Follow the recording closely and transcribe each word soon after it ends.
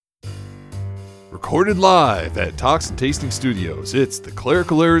Recorded live at Talks and Tasting Studios, it's the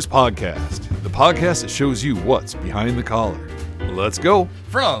Clerical Errors Podcast, the podcast that shows you what's behind the collar. Let's go.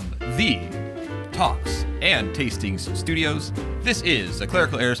 From the Talks and Tastings Studios, this is the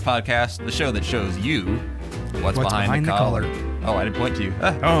Clerical Errors Podcast, the show that shows you what's behind the collar. Oh, I didn't point to you.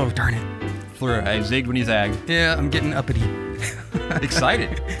 Oh, darn it. Fleur, I zigged when you zagged. Yeah, I'm getting uppity.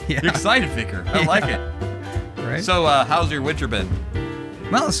 Excited. Yeah. You're excited, Vicar. I like it. Right? So, how's your winter been?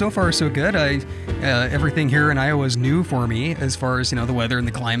 Well, so far so good. Everything here in Iowa is new for me as far as, the weather and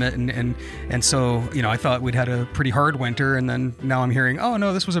the climate. And so, I thought we'd had a pretty hard winter. And then now I'm hearing, oh,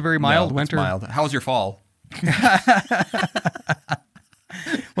 no, this was a very mild winter. It's mild. How's your fall?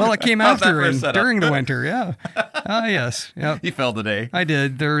 Well, it came How's that after for a and setup? during the winter. Yeah. Yes. Yep. You fell today. I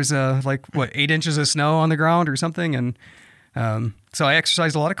did. There's 8 inches of snow on the ground or something. And so I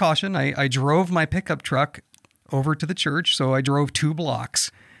exercised a lot of caution. I drove my pickup truck over to the church. So I drove 2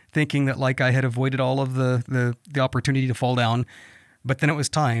 blocks thinking that I had avoided all of the opportunity to fall down. But then it was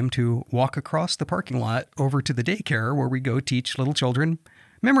time to walk across the parking lot over to the daycare where we go teach little children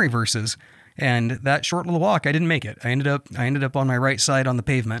memory verses. And that short little walk, I didn't make it. I ended up on my right side on the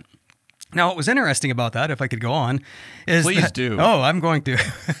pavement. Now, what was interesting about that, if I could go on, is Please do. Oh, I'm going to.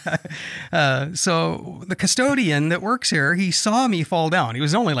 So the custodian that works here, he saw me fall down. He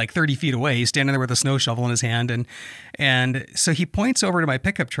was only 30 feet away. He's standing there with a snow shovel in his hand. And so he points over to my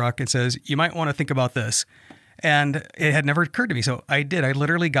pickup truck and says, you might want to think about this. And it had never occurred to me. So I did. I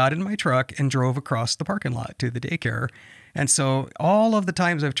literally got in my truck and drove across the parking lot to the daycare. And so all of the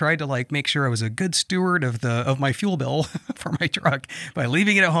times I've tried to make sure I was a good steward of my fuel bill for my truck by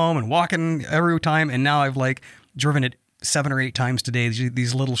leaving it at home and walking every time. And now I've driven it 7 or 8 times today,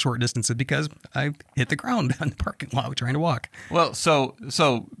 these little short distances, because I hit the ground on the parking lot trying to walk. Well, so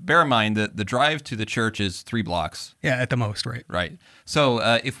bear in mind that the drive to the church is 3 blocks. Yeah, at the most, right? Right. So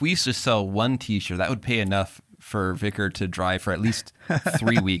if we used to sell 1 T-shirt, that would pay enough for Vicar to drive for at least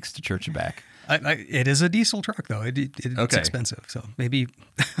 3 weeks to church and back. It is a diesel truck, though. It's expensive, so maybe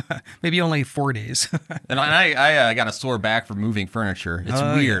only 4 days. And I got a sore back from moving furniture. It's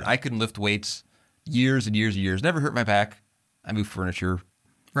weird. Yeah. I couldn't lift weights years and years and years. Never hurt my back. I moved furniture.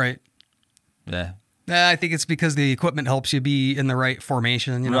 Right. Yeah. I think it's because the equipment helps you be in the right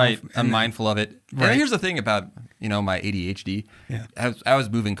formation. Right. I'm mindful of it. Right. And here's the thing about my ADHD. Yeah. I was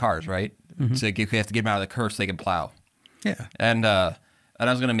moving cars, right? Mm-hmm. So you have to get them out of the curb so they can plow. Yeah. And I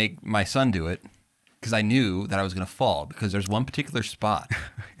was going to make my son do it because I knew that I was going to fall because there's one particular spot,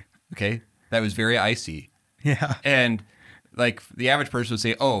 okay, that was very icy. Yeah. And the average person would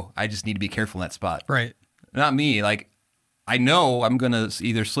say, oh, I just need to be careful in that spot. Right. Not me. I know I'm going to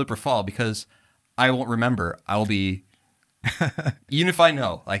either slip or fall because I won't remember. I'll be, even if I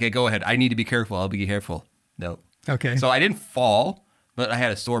know, go ahead, I need to be careful. I'll be careful. No. Okay. So I didn't fall, but I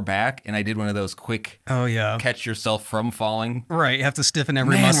had a sore back, and I did one of those quick catch yourself from falling. Right. You have to stiffen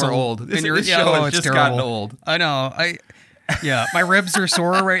every Man, muscle. we're old. This show has it's just terrible. gotten old. I know. My ribs are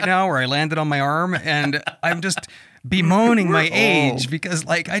sore right now where I landed on my arm, and I'm just bemoaning my age because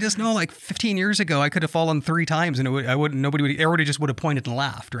I just know 15 years ago I could have fallen 3 times and everybody just would have pointed and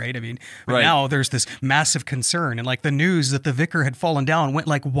laughed, right? I mean, but now there's this massive concern, and the news that the vicar had fallen down went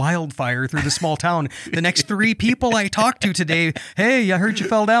like wildfire through the small town. The next 3 people I talked to today, hey, I heard you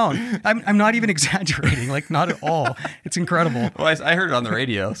fell down. I'm not even exaggerating, not at all. It's incredible. Well, I heard it on the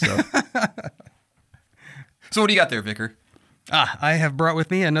radio, so. So what do you got there, Vicar? I have brought with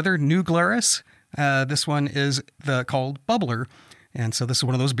me another New Glarus. This one is called Bubbler. And so this is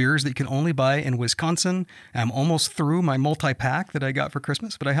one of those beers that you can only buy in Wisconsin. I'm almost through my multi-pack that I got for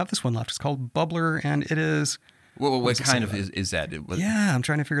Christmas, but I have this one left. It's called Bubbler, and it is... What kind of is that? Yeah, I'm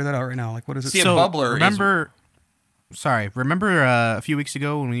trying to figure that out right now. What is it? See, a bubbler Remember a few weeks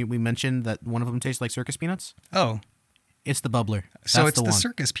ago when we mentioned that one of them tastes like circus peanuts? Oh. It's the Bubbler. So That's it's the one.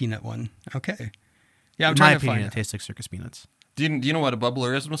 circus peanut one. Okay. Yeah, I'm In trying my to find opinion, it. it tastes like circus peanuts. Do you know what a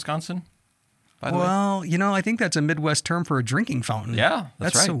bubbler is in Wisconsin? By the way? Well, I think that's a Midwest term for a drinking fountain. Yeah,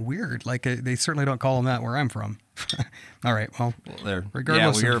 that's right. so weird. They certainly don't call them that where I'm from. All right, well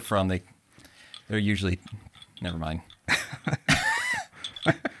regardless where you're from, they're usually, never mind.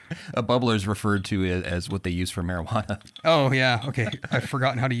 A bubbler is referred to as what they use for marijuana. Oh, yeah. Okay. I've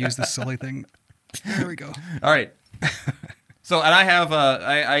forgotten how to use this silly thing. There we go. All right. So, and I have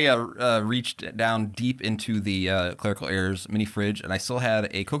I reached down deep into the Clerical Errors mini fridge, and I still had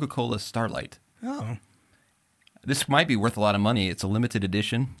a Coca-Cola Starlight. Oh. This might be worth a lot of money. It's a limited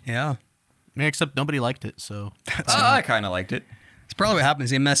edition. Yeah. Except nobody liked it, so... I kind of liked it. It's probably what happens.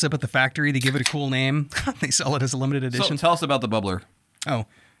 They mess up at the factory. They give it a cool name. They sell it as a limited edition. So tell us about the bubbler. Oh.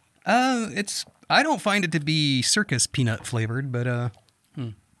 I don't find it to be circus peanut flavored, but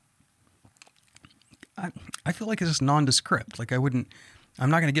I feel like it's just nondescript. Like I'm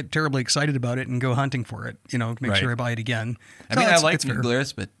not going to get terribly excited about it and go hunting for it, to make Right. sure I buy it again. I So mean, I it's- like it's New fair.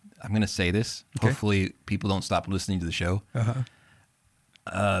 Glarus, but I'm going to say this. Okay. Hopefully, people don't stop listening to the show.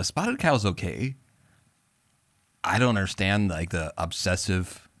 Spotted Cow's okay. I don't understand like the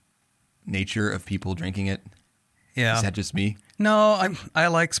obsessive nature of people drinking it. Yeah. Is that just me? No, I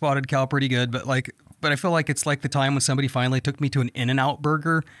like Spotted Cow pretty good, but I feel like it's like the time when somebody finally took me to an In-N-Out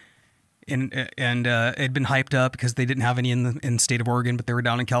burger, and it had been hyped up because they didn't have any in the state of Oregon, but they were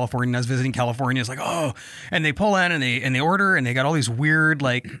down in California. And I was visiting California. It's like, oh, and they pull in and they order, and they got all these weird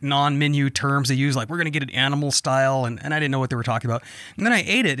like non-menu terms they use, like we're gonna get it animal style, and I didn't know what they were talking about. And then I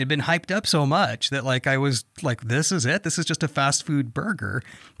ate it. It had been hyped up so much that like I was like, this is it. This is just a fast food burger.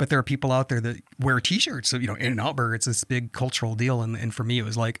 But there are people out there that wear T-shirts. So In-N-Out burger, it's this big cultural deal, and for me it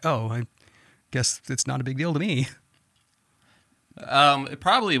was like, oh, I guess it's not a big deal to me.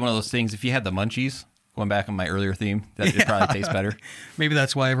 Probably one of those things. If you had the munchies, going back on my earlier theme, that it probably tastes better. Maybe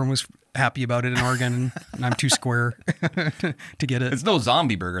that's why everyone was happy about it in Oregon, and I'm too square to get it. It's no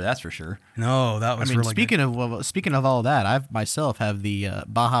zombie burger, that's for sure. No, that was really good. speaking of all that, I myself have the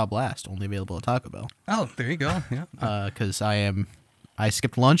Baja Blast, only available at Taco Bell. Oh, there you go. Yeah. Because I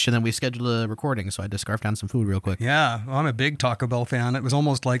skipped lunch and then we scheduled a recording, so I had to scarf down some food real quick. Yeah, well, I'm a big Taco Bell fan. It was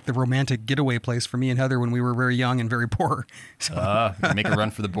almost like the romantic getaway place for me and Heather when we were very young and very poor. So, Make a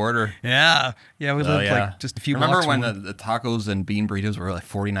run for the border. yeah, we lived yeah. like just a few Remember blocks when from the tacos and bean burritos were like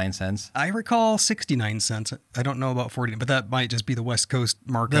 49 cents? I recall 69 cents. I don't know about 40, but that might just be the West Coast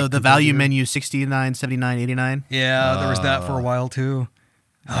markup. The value menu, 69, 79, 89. Yeah, there was that for a while too.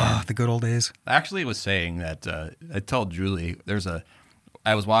 Oh, the good old days. I actually was saying that I told Julie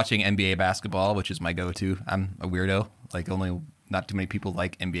I was watching NBA basketball, which is my go-to. I'm a weirdo. Like only not too many people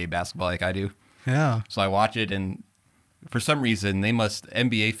like NBA basketball like I do. Yeah. So I watch it, and for some reason,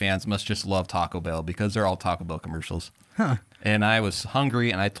 NBA fans must just love Taco Bell because they're all Taco Bell commercials. Huh. And I was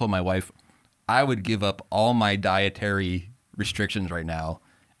hungry, and I told my wife I would give up all my dietary restrictions right now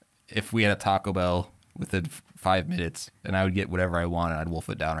if we had a Taco Bell within 5 minutes, and I would get whatever I want, and I'd wolf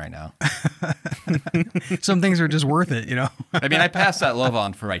it down right now. Some things are just worth it, I mean, I pass that love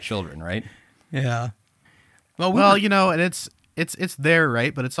on for my children, right? Yeah. Well, and it's there,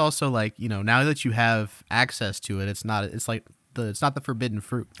 right? But it's also like, now that you have access to it, it's not the forbidden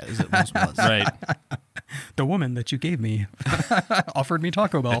fruit as it once was. Right. The woman that you gave me offered me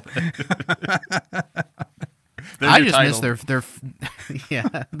Taco Bell. There's I your just title. miss their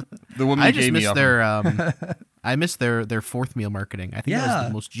yeah. The woman I you just gave me miss off their I miss their fourth meal marketing. I think that Yeah. was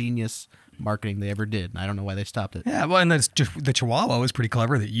the most genius marketing they ever did. And I don't know why they stopped it. Yeah, well, and the Chihuahua was pretty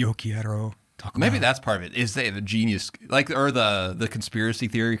clever. The Yo Quiero Taco Maybe Bell. that's part of it. Is they the genius, or the conspiracy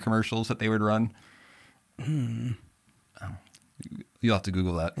theory commercials that they would run? You'll have to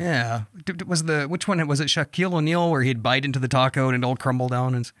Google that. Yeah. Which one was it? Shaquille O'Neal, where he'd bite into the taco and it'd all crumble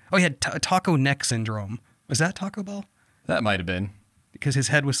down. And he had taco neck syndrome. Was that Taco Bell? That might have been. Because his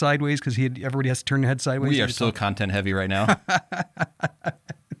head was sideways. Because everybody has to turn their head sideways. We to are eat so content heavy right now.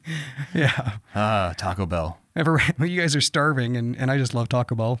 Yeah. Taco Bell. You guys are starving, and I just love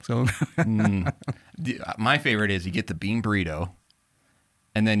Taco Bell. So My favorite is you get the bean burrito,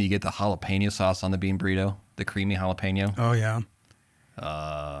 and then you get the jalapeno sauce on the bean burrito, the creamy jalapeno. Oh yeah.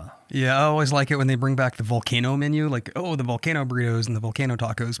 Yeah, I always like it when they bring back the volcano menu, like the volcano burritos and the volcano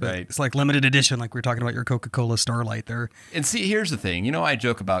tacos. But Right. it's like limited edition, like we were talking about your Coca-Cola Starlight there. And see, here's the thing. I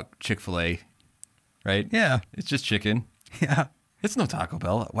joke about Chick-fil-A, right? Yeah, It's just chicken. yeah. It's no Taco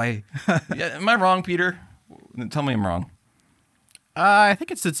Bell. Why? Yeah, am I wrong, Peter? Tell me I'm wrong. I think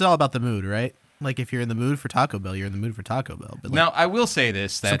it's all about the mood, right? Like if you're in the mood for Taco Bell, you're in the mood for Taco Bell. But Now, I will say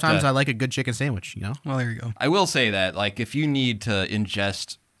this. That sometimes I like a good chicken sandwich, Well, there you go. I will say that, like, if you need to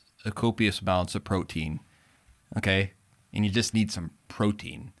ingest a copious amounts of protein, okay, and you just need some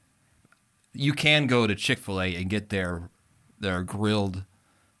protein, you can go to Chick-fil-A and get their grilled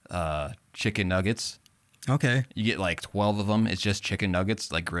chicken nuggets. Okay, You get like 12 of them. It's just chicken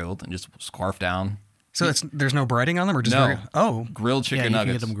nuggets, like grilled, and just scarf down. so there's no breading on them, or just No. Grilled yeah, chicken you can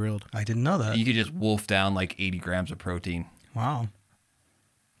nuggets. get them grilled. I didn't know that. You could just wolf down like 80 grams of protein. Wow.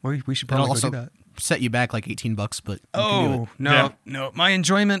 We should It'll probably go also do that. set you back like $18, but you can do it. No, Yeah. no. My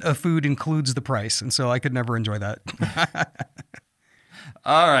enjoyment of food includes the price, and so I could never enjoy that.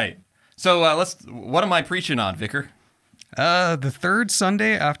 All right. So what am I preaching on, Vicar? The third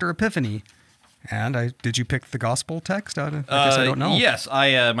Sunday after Epiphany. And did you pick the gospel text? I guess I don't know. Yes,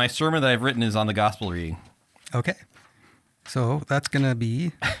 my sermon that I've written is on the gospel reading. Okay. So that's going to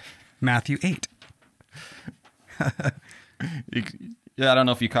be Matthew 8. Yeah, I don't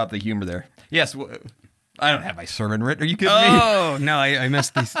know if you caught the humor there. Yes, I don't have my sermon written. Are you kidding me? Oh no, I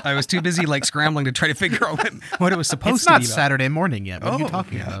missed these. I was too busy like scrambling to try to figure out what it was supposed It's to not be about. Saturday morning yet. What are you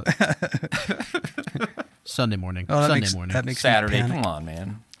talking about? Sunday morning. Oh, Sunday morning. That makes Saturday. Me panic. Come on,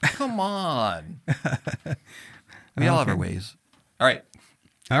 man. Come on. We all have our ways. All right.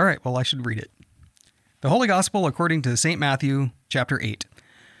 All right. Well, I should read it. The Holy Gospel according to St. Matthew, chapter 8.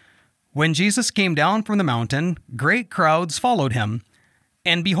 When Jesus came down from the mountain, great crowds followed him.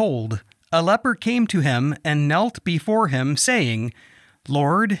 And behold, a leper came to him and knelt before him, saying,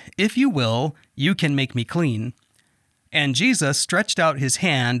 Lord, if you will, you can make me clean. And Jesus stretched out his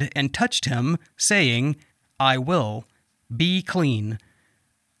hand and touched him, saying, I will. Be clean.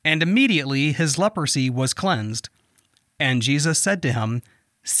 And immediately his leprosy was cleansed. And Jesus said to him,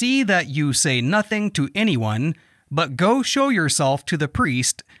 See that you say nothing to anyone, but go show yourself to the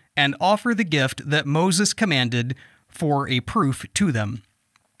priest and offer the gift that Moses commanded for a proof to them.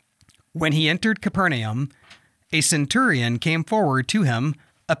 When he entered Capernaum, a centurion came forward to him,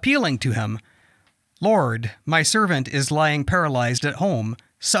 appealing to him, Lord, my servant is lying paralyzed at home,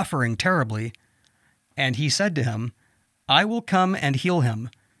 suffering terribly. And he said to him, I will come and heal him.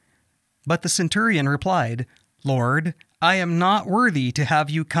 But the centurion replied, Lord, I am not worthy to have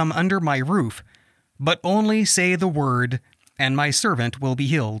you come under my roof, but only say the word, and my servant will be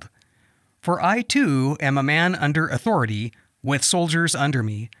healed. For I too am a man under authority, with soldiers under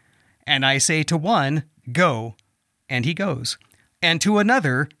me. And I say to one, Go, and he goes. And to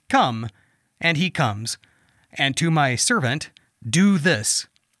another, Come, and he comes. And to my servant, Do this,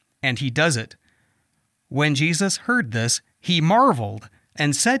 and he does it. When Jesus heard this, he marveled,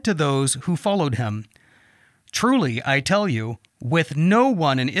 and said to those who followed him, Truly, I tell you, with no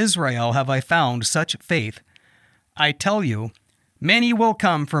one in Israel have I found such faith. I tell you, many will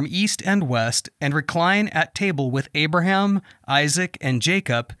come from east and west and recline at table with Abraham, Isaac, and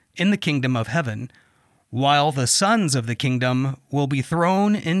Jacob in the kingdom of heaven, while the sons of the kingdom will be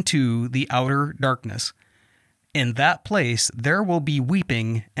thrown into the outer darkness. In that place there will be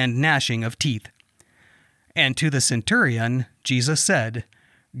weeping and gnashing of teeth. And to the centurion Jesus said,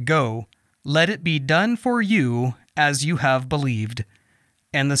 Go, let it be done for you as you have believed.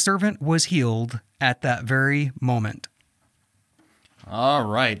 And the servant was healed at that very moment. All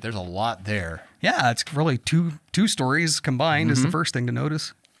right. There's a lot there. Yeah, it's really two stories combined is the first thing to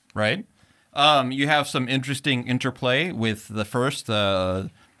notice. Right? You have some interesting interplay with the first, the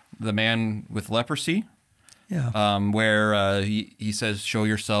man with leprosy. Yeah. Where he says, show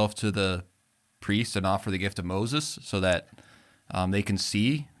yourself to the priest and offer the gift of Moses so that they can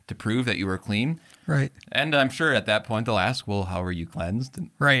see to prove that you are clean. Right. And I'm sure at that point they'll ask, well, how are you cleansed?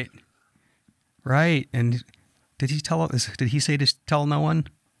 Right. Right. And did he say to tell no one?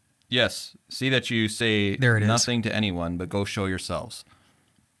 Yes. See that you say There it is. nothing to anyone, but go show yourselves.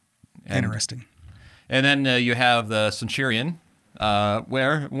 And, Interesting. And then you have the centurion,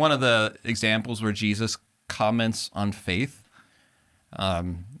 where one of the examples where Jesus comments on faith.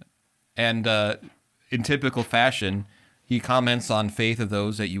 And in typical fashion, he comments on faith of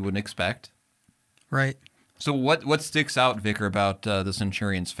those that you wouldn't expect. Right. So what sticks out, Vicar, about the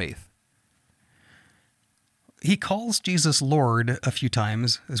centurion's faith? He calls Jesus Lord a few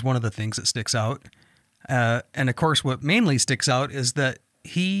times is one of the things that sticks out. And of course, what mainly sticks out is that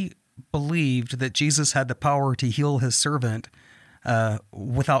he believed that Jesus had the power to heal his servant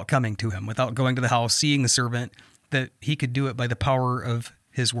without coming to him, without going to the house, seeing the servant, that he could do it by the power of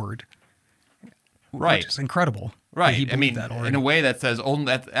his word. Right. Which is incredible. Right. He I mean, believed that already. in a way that says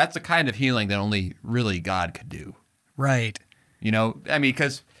only that's the kind of healing that only really God could do. Right. You know, I mean,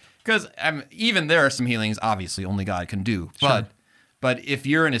 because even there are some healings obviously only God can do. Sure. But if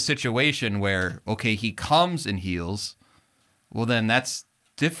you're in a situation where, okay, he comes and heals, well, then that's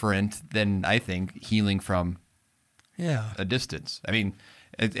different than, I think, healing from a distance. I mean,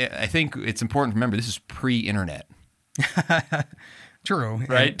 I think it's important to remember this is pre-internet. True.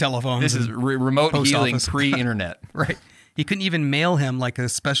 Right? And telephones. This is remote post healing office. pre-internet. Right. You couldn't even mail him like a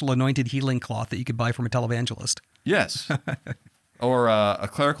special anointed healing cloth that you could buy from a televangelist. Yes. Or a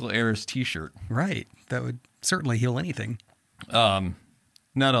Clerical Errors t-shirt. Right. That would certainly heal anything. No,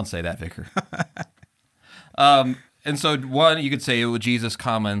 don't say that, Vicar. And so, one, you could say, well, Jesus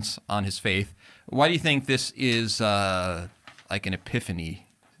comments on his faith. Why do you think this is like an Epiphany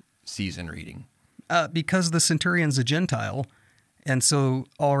season reading? Because the centurion's a Gentile. And so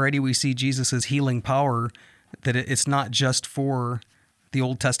already we see Jesus' healing power, that it's not just for the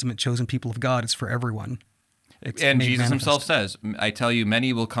Old Testament chosen people of God, it's for everyone. And Jesus himself says, I tell you,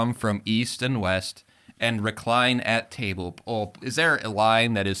 many will come from east and west and recline at table. Oh, is there a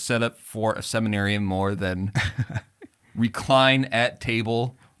line that is set up for a seminarian more than recline at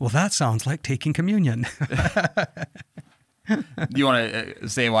table? Well, that sounds like taking communion. Do you want to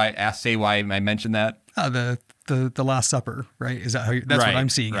say why I mentioned that? The Last Supper, right? Is that how? That's right, what I'm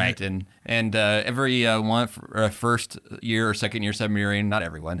seeing. Right, Right? and every first year or second year seminarian, not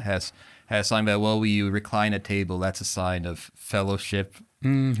everyone has signed that. Well, we recline at table. That's a sign of fellowship.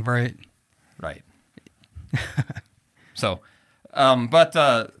 Right. Right. So,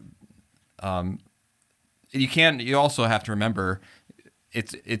 but you also have to remember,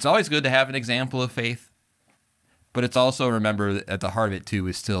 it's always good to have an example of faith, but it's also remember that at the heart of it too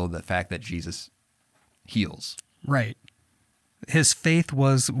is still the fact that Jesus heals. Right. His faith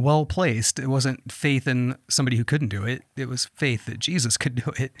was well placed. It wasn't faith in somebody who couldn't do it. It was faith that Jesus could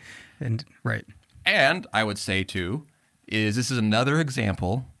do it. And right. And I would say too, this is another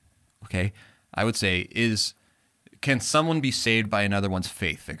example. Okay, I would say can someone be saved by another one's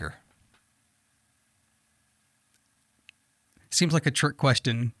faith, Vicar? Seems like a trick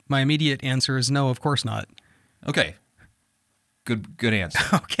question. My immediate answer is no, of course not. Okay. Good answer.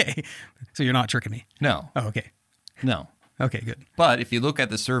 Okay. So you're not tricking me. No. Oh, okay. No. Okay, good. But if you look at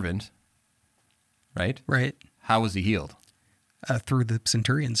the servant, right? Right. How was he healed? Through the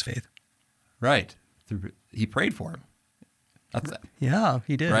centurion's faith. Right. He prayed for him. That's that. Yeah,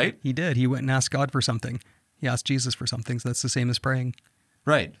 he did. Right? He did. He went and asked God for something. He asked Jesus for something. So that's the same as praying.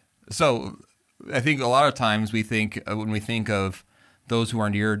 Right. So I think a lot of times we think, when we think of those who are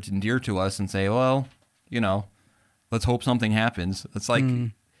near and dear to us and say, well, let's hope something happens. It's like,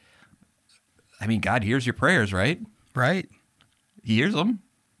 I mean, God hears your prayers, right? Right. He hears them.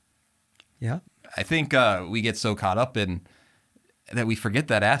 Yeah. I think we get so caught up in that we forget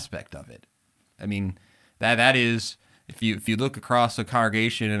that aspect of it. I mean, that is, if you look across the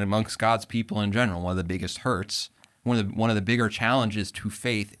congregation and amongst God's people in general, one of the biggest hurts, one of the bigger challenges to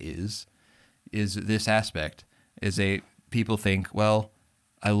faith is this aspect. People think, well,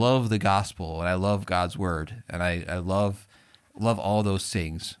 I love the gospel and I love God's word and I love all those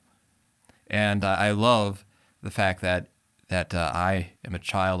things, and I love the fact that I am a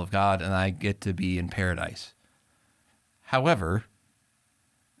child of God and I get to be in paradise. However,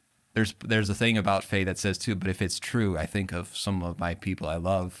 there's a thing about faith that says too, but if it's true, I think of some of my people I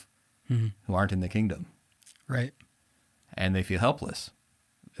love who aren't in the kingdom. Right. And they feel helpless.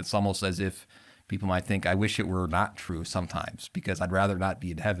 It's almost as if people might think, I wish it were not true sometimes, because I'd rather not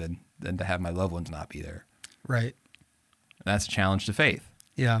be in heaven than to have my loved ones not be there. Right. And that's a challenge to faith.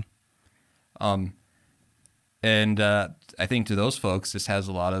 Yeah. And I think to those folks, this has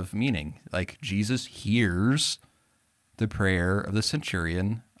a lot of meaning. Like, Jesus hears the prayer of the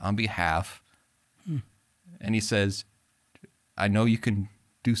centurion on behalf, and he says, I know you can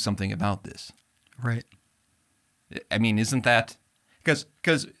do something about this. Right. I mean, isn't that...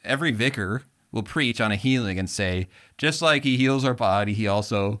 Because every vicar will preach on a healing and say, just like he heals our body, he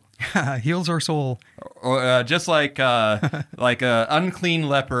also... heals our soul. Or just like like a unclean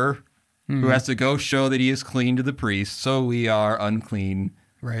leper who has to go show that he is clean to the priest, so we are unclean.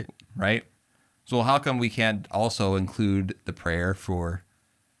 Right. Right? So how come we can't also include the prayer for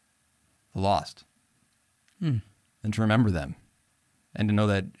the lost? And to remember them. And to know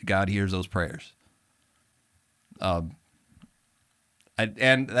that God hears those prayers.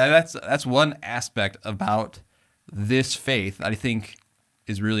 And that's one aspect about this faith that I think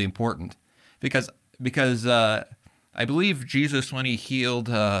is really important, because I believe Jesus, when he healed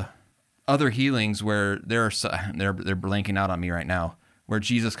other healings where they're blanking out on me right now, where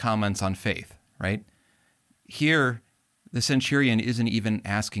Jesus comments on faith, right? Here, the centurion isn't even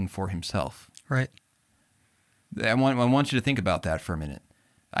asking for himself. Right. I want you to think about that for a minute.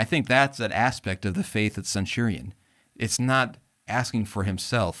 I think that's an aspect of the faith of the centurion. It's not asking for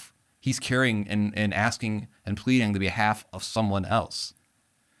himself. He's caring and asking and pleading on the behalf of someone else.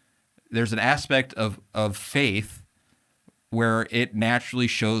 There's an aspect of faith where it naturally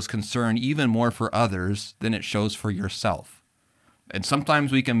shows concern even more for others than it shows for yourself. And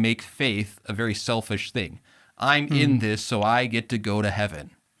sometimes we can make faith a very selfish thing. I'm in this so I get to go to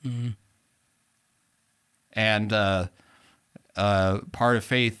heaven. And part of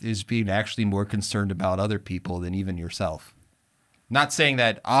faith is being actually more concerned about other people than even yourself. Not saying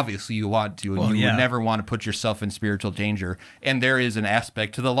that obviously you want to, and you would never want to put yourself in spiritual danger. And there is an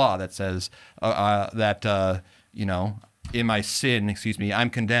aspect to the law that says that, in my sin, I'm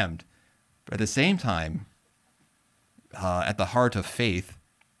condemned. But at the same time, at the heart of faith,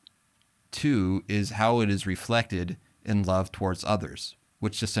 too, is how it is reflected in love towards others,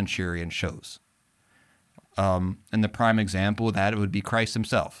 which the centurion shows. And the prime example of that would be Christ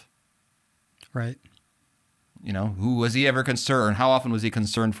himself. Right. Who was he ever concerned? How often was he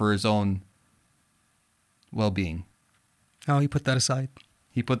concerned for his own well-being? Oh, he put that aside.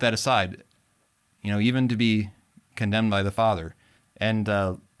 He put that aside, even to be condemned by the Father and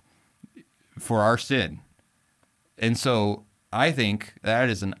for our sin. And so I think that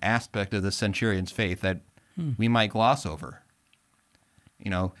is an aspect of the centurion's faith that we might gloss over.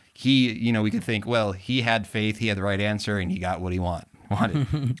 We could think, well, he had faith, he had the right answer, and he got what he wanted.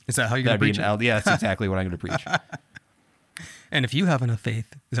 Is that how you're going to preach it? Yeah, that's exactly what I'm going to preach. And if you have enough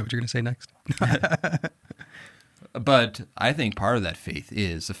faith, is that what you're going to say next? But I think part of that faith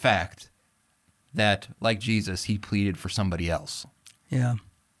is the fact that, like Jesus, he pleaded for somebody else. Yeah.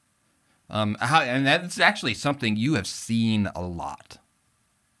 And that's actually something you have seen a lot.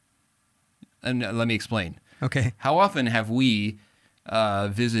 And let me explain. Okay. How often have we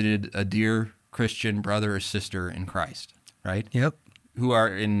visited a dear Christian brother or sister in Christ, right? Yep. Who are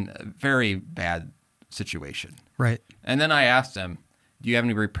in a very bad situation. Right. And then I asked them, do you have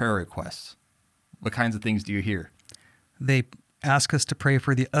any prayer requests? What kinds of things do you hear? They ask us to pray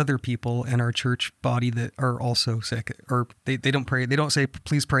for the other people in our church body that are also sick, or they don't pray. They don't say,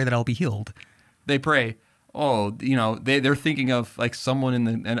 please pray that I'll be healed. They pray, they're thinking of like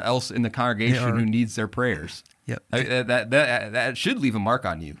someone else in the congregation who needs their prayers. Yep. That should leave a mark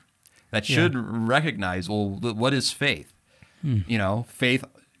on you. That should recognize, well, what is faith? Faith,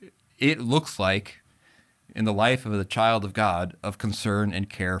 it looks like in the life of the child of God of concern and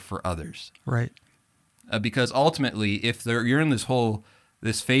care for others. Right. Because ultimately, if you're in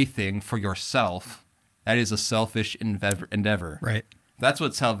this faith thing for yourself, that is a selfish endeavor. Right. That's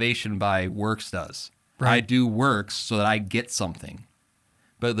what salvation by works does. Right. I do works so that I get something.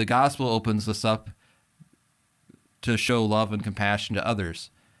 But the gospel opens us up to show love and compassion to others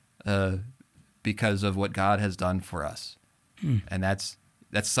because of what God has done for us. And that's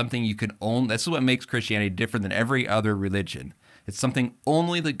something you can own. That's what makes Christianity different than every other religion. It's something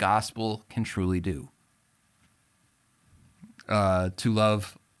only the gospel can truly do. To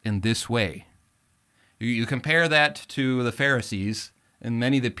love in this way. You compare that to the Pharisees and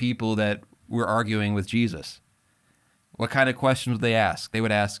many of the people that were arguing with Jesus. What kind of questions would they ask? They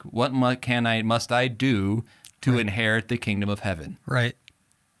would ask, what must I do to inherit the kingdom of heaven? Right.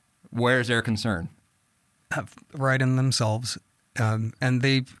 Where's their concern? Right in themselves. And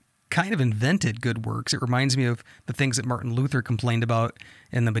they've kind of invented good works. It reminds me of the things that Martin Luther complained about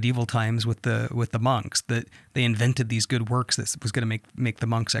in the medieval times with the monks, that they invented these good works that was going to make the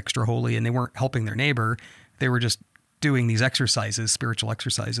monks extra holy, and they weren't helping their neighbor. They were just doing these exercises, spiritual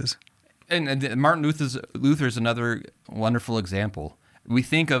exercises. And Martin Luther's another wonderful example. We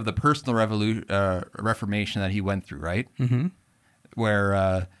think of the personal reformation that he went through, right? Mm-hmm.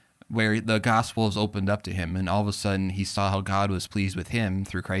 Where the gospel was opened up to him, and all of a sudden he saw how God was pleased with him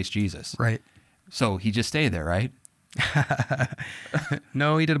through Christ Jesus. Right. So he just stayed there, right?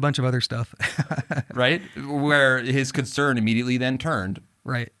 No, he did a bunch of other stuff. Right? Where his concern immediately then turned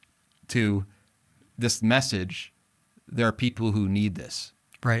right to this message. There are people who need this.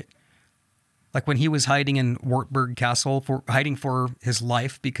 Right. Like when he was hiding in Wartburg Castle, hiding for his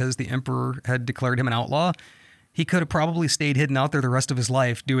life because the emperor had declared him an outlaw, he could have probably stayed hidden out there the rest of his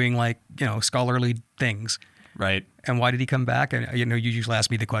life doing scholarly things. Right. And why did he come back? And you usually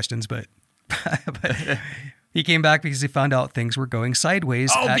ask me the questions, but he came back because he found out things were going sideways.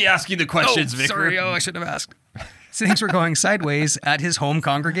 I'll be asking the questions, Vicar. Sorry, I shouldn't have asked. Things were going sideways at his home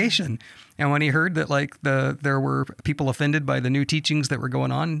congregation. And when he heard that there were people offended by the new teachings that were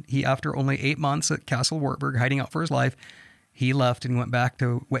going on, he, after only 8 months at Castle Wartburg hiding out for his life, he left and went back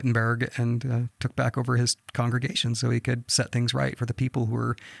to Wittenberg and took back over his congregation so he could set things right for the people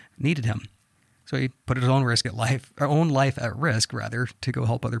who needed him. So he put his own life at risk, rather, to go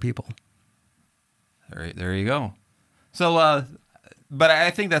help other people. There you go. So, but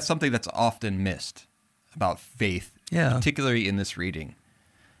I think that's something that's often missed about faith, particularly in this reading.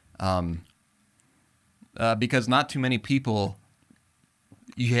 Because not too many people,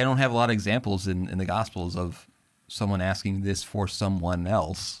 you don't have a lot of examples in the Gospels of someone asking this for someone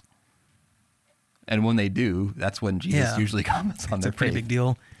else. And when they do, that's when Jesus usually comments on their faith. It's a pretty big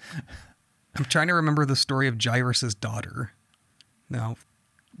deal. I'm trying to remember the story of Jairus' daughter. Now,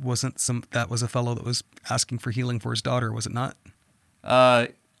 that was a fellow that was asking for healing for his daughter, was it not?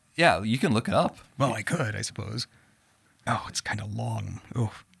 Yeah, you can look it up. Well, I could, I suppose. Oh, it's kind of long.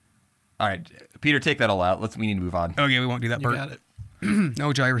 Oh. All right, Peter, take that all out. We need to move on. Okay, we won't do that part. You got it.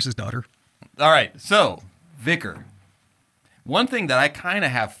 No, Jairus' daughter. All right, so, Vicar, one thing that I kind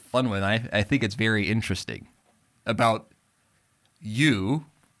of have fun with, and I think it's very interesting about you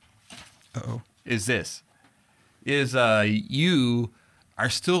is this. You are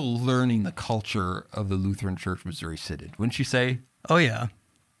still learning the culture of the Lutheran Church Missouri Synod, wouldn't you say? Oh, yeah.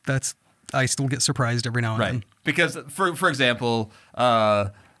 That's I still get surprised every now and Right. then. Because, for example,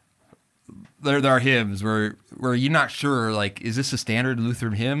 there are hymns where you're not sure, like, is this a standard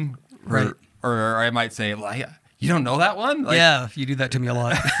Lutheran hymn? Right. Or I might say, well, you don't know that one? Like, Yeah, you do that to me a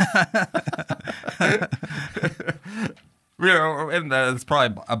lot. And that's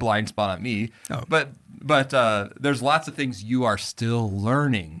probably a blind spot on me. Oh. But there's lots of things you are still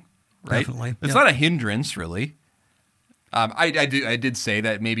learning, right? Definitely, It's yeah. not a hindrance, really. I did say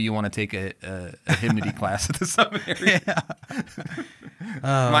that maybe you want to take a hymnody class at the seminary.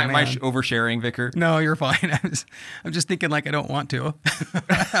 My oversharing, Vicar. No, you're fine. I'm just thinking like I don't want to.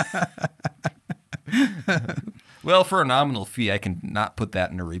 Well, for a nominal fee, I can not put that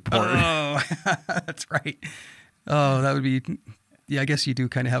in a report. Oh, that's right. Oh, that would be. Yeah, I guess you do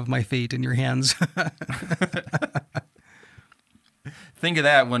kind of have my fate in your hands. Think of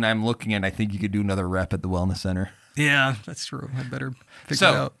that when I'm looking and I think you could do another rep at the wellness center. Yeah, that's true. I better figure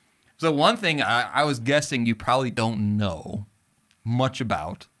it out. So one thing I was guessing you probably don't know much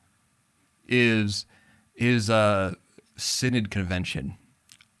about is Synod Convention.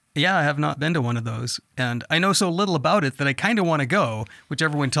 Yeah, I have not been to one of those, and I know so little about it that I kind of want to go, which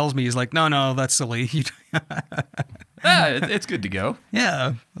everyone tells me is like, no, that's silly. It's good to go.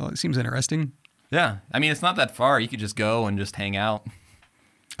 Yeah, well, it seems interesting. Yeah, I mean it's not that far. You could just go and just hang out.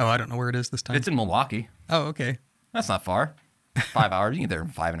 Oh, I don't know where it is this time. It's in Milwaukee. Oh, okay. That's not far. 5 hours. You can get there in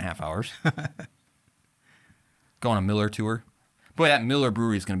 5.5 hours. Go on a Miller tour. Boy, that Miller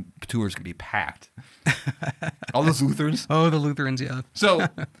Brewery tour is gonna be packed. All those Lutherans. Oh, the Lutherans, yeah. So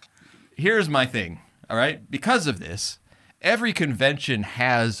here's my thing. All right, because of this, every convention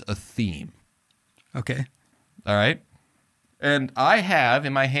has a theme. Okay. All right, and I have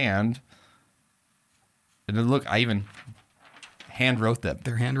in my hand. And then look, I even hand wrote them.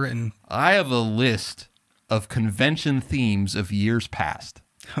 They're handwritten. I have a list of convention themes of years past.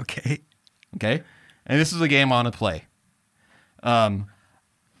 Okay. Okay? And this is a game I want to play. I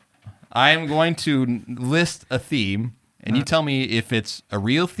am going to list a theme, and you tell me if it's a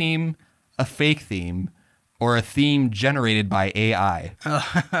real theme, a fake theme, or a theme generated by AI.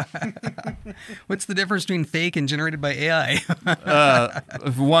 What's the difference between fake and generated by AI?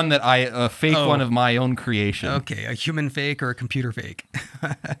 One that a fake one of my own creation. Okay, a human fake or a computer fake?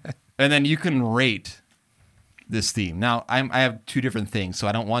 And then you can rate this theme. Now, I have two different things, so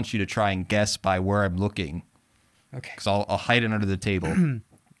I don't want you to try and guess by where I'm looking, Okay. because I'll hide it under the table.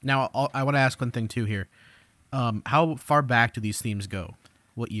 Now, I want to ask one thing too here. How far back do these themes go?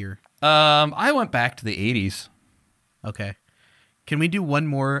 What year? I went back to the 80s. Okay. Can we do one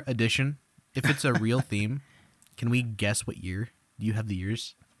more edition? If it's a real theme, can we guess what year? Do you have the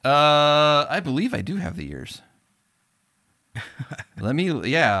years? I believe I do have the years.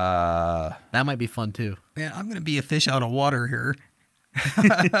 Yeah. That might be fun too. Man, I'm going to be a fish out of water here.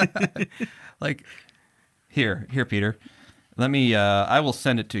 Like, Here, Peter. Let me, I will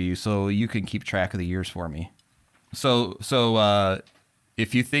send it to you so you can keep track of the years for me. So,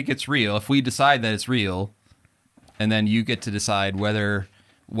 if you think it's real, if we decide that it's real, and then you get to decide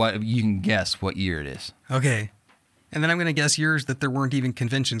what you can guess what year it is. okay. And then I'm going to guess years that there weren't even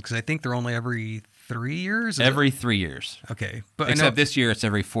conventions because I think they're only every 3 years. Is it? Every 3 years. Okay. But I know Except this year, it's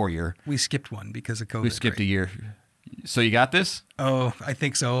every 4 year. we skipped one because of COVID. We skipped right? a year. So you got this? Oh, I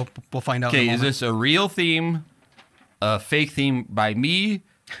think so. We'll find out. in a Okay, is moment. this a real theme, a fake theme by me,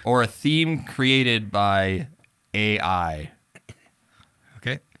 or a theme created by AI?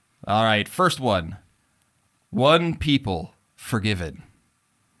 Okay. All right, first one. One people forgiven.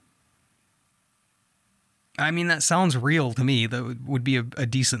 I mean, that sounds real to me. That would be a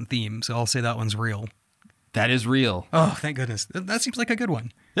decent theme. So I'll say that one's real. That is real. Oh, thank goodness. That seems like a good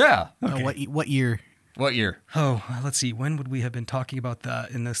one. Yeah. Okay. What year? What year? Oh, let's see. When would we have been talking about that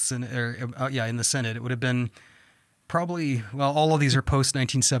in the Senate? In the Senate, it would have been probably. Well, all of these are post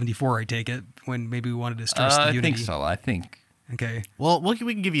 1974. I take it when maybe we wanted to stress the I unity. think so. I think. Okay. Well, we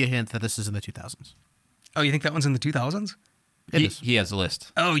can give you a hint that this is in the 2000s. Oh, you think that one's in the 2000s? He has a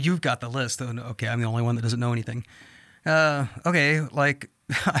list. Oh, you've got the list. Oh, no, okay, I'm the only one that doesn't know anything. Okay, like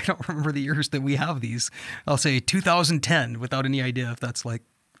I don't remember the years that we have these. I'll say 2010 without any idea if that's like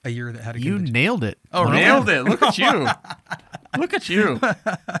a year that had a You convention. nailed it. Oh, really? Nailed it. Look at you. Look at you.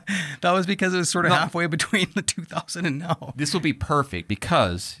 That was because it was sort of halfway between the 2000 and now. This will be perfect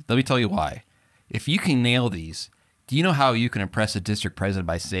because, let me tell you why. If you can nail these, do you know how you can impress a district president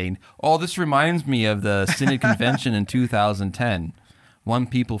by saying, oh, this reminds me of the Synod Convention in 2010. One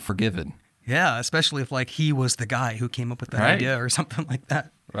people forgiven. Yeah, especially if like he was the guy who came up with that Right. idea or something like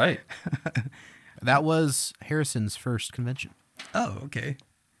that. Right. That was Harrison's first convention. Oh, okay,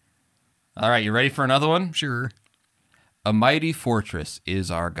 All right, you ready for another one? sure. A mighty fortress is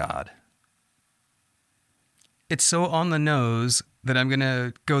our God. It's so on the nose that I'm going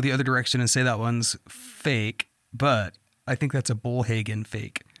to go the other direction and say that one's fake, but I think that's a Bullhagen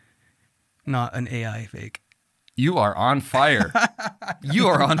fake, not an AI fake. You are on fire. You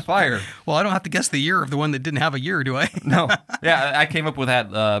are on fire. Well, I don't have to guess the year of the one that didn't have a year, do I? No. Yeah, I came up with that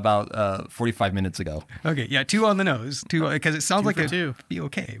about 45 minutes ago. Okay, yeah, 2 on the nose. 2, because it sounds 2 like for it'd 2. be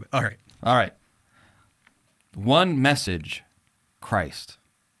okay. But, all right. All right. One message, Christ.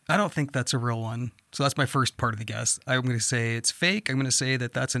 I don't think that's a real one. So that's my first part of the guess. I'm going to say it's fake. I'm going to say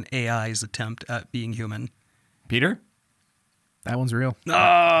that that's an AI's attempt at being human. Peter? That one's real. Oh,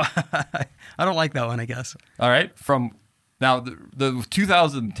 I don't like that one, I guess. All right. From now, the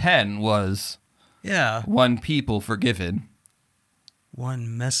 2010 was Yeah. One People Forgiven.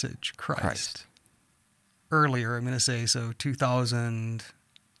 One message, Christ. Earlier, I'm going to say, so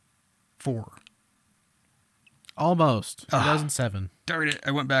 2004. Almost. 2007. Darn it,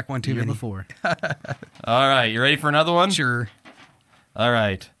 I went back one too Year many. before. All right. You ready for another one? Sure. All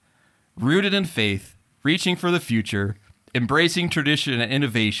right. Rooted in faith, reaching for the future, embracing tradition and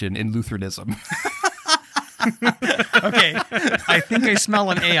innovation in Lutheranism. Okay, I think I smell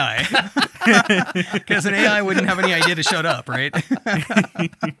an AI. Because an AI wouldn't have any idea to shut up, right? I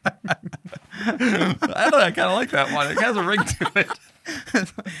don't know. I kind of like that one. It has a ring to it.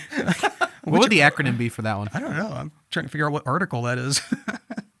 What would the acronym be for that one? I don't know. I'm trying to figure out what article that is.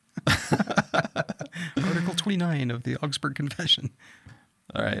 Article 29 of the Augsburg Confession.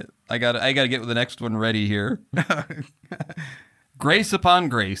 All right. I got to get the next one ready here. Grace upon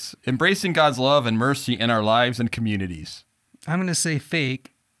grace, embracing God's love and mercy in our lives and communities. I'm going to say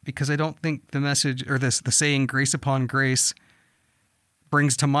fake because I don't think the message or the saying grace upon grace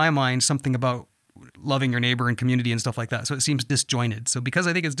brings to my mind something about loving your neighbor and community and stuff like that. So it seems disjointed. So because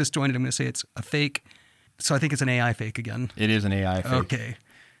I think it's disjointed, I'm going to say it's a fake. So I think it's an AI fake again. It is an AI fake. Okay.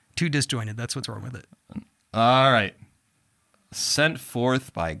 Too disjointed. That's what's wrong with it. All right. Sent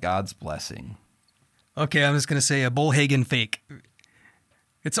forth by God's blessing. Okay, I'm just going to say a Bullhagen fake.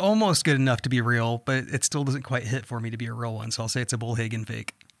 It's almost good enough to be real, but it still doesn't quite hit for me to be a real one. So I'll say it's a Bullhagen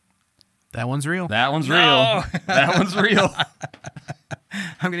fake. That one's real. That one's real. That one's real.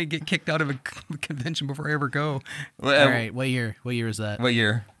 I'm going to get kicked out of a convention before I ever go. All right. What year? What year is that? What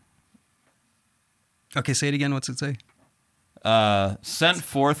year? Okay, say it again. What's it say? Sent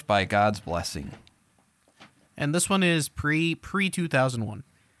forth by God's blessing. And this one is pre 2001.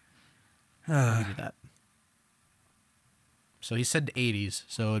 Let me do that. So he said 80s.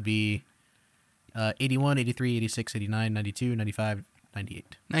 So it would be 81, 83, 86, 89, 92, 95,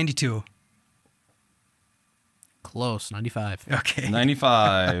 98. 92. Close. 95. Okay.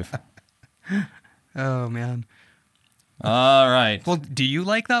 95. Oh, man. All right. Well, do you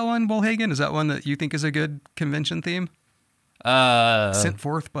like that one, Bullhagen? Is that one that you think is a good convention theme? Sent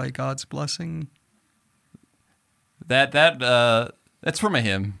forth by God's blessing? That's from a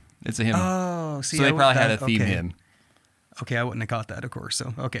hymn. It's a hymn. Oh, see. So they probably had a theme okay. hymn. Okay, I wouldn't have caught that, of course.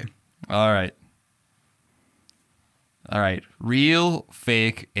 So, okay. All right. Real,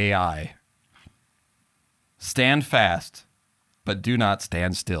 fake AI. Stand fast, but do not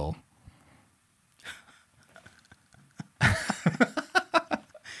stand still.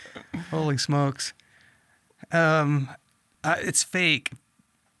 Holy smokes. It's fake,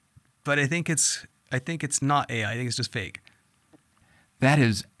 but I think it's not AI. I think it's just fake. That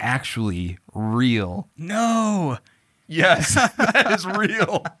is actually real. No. Yes, that is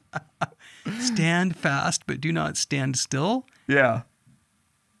real. Stand fast, but do not stand still. Yeah.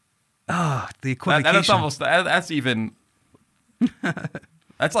 Oh, the equivocation. That's almost, that's even,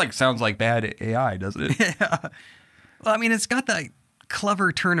 that's like, sounds like bad AI, doesn't it? Yeah. Well, I mean, it's got that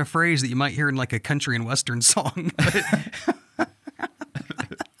clever turn of phrase that you might hear in like a country and western song.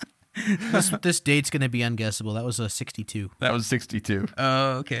 This date's going to be unguessable. That was a 62. That was 62.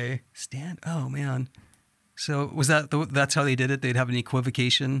 Oh, okay. Oh, man. So was that's how they did it? They'd have an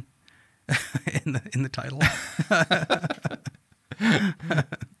equivocation in the title.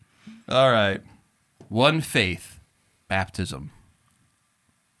 All right. One faith, baptism.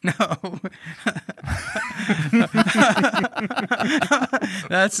 No.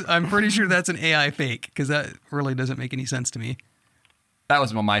 I'm pretty sure that's an AI fake because that really doesn't make any sense to me. That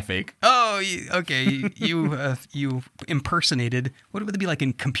was my fake. Oh, okay. You impersonated. What would it be like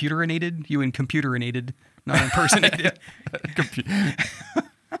in computerinated? You in computerinated, not impersonated.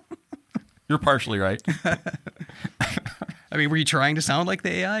 You're partially right. I mean, were you trying to sound like the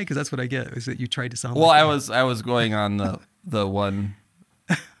AI? Because that's what I get. Is that you tried to sound? Well, like I was going on the one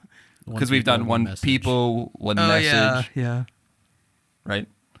because we've done one message. people, one Oh message, yeah. right?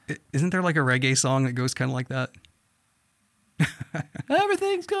 Isn't there like a reggae song that goes kind of like that?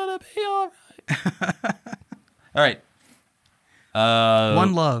 Everything's gonna be all right. All right.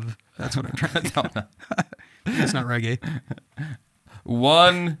 One Love. That's what I'm trying to do. It's not reggae.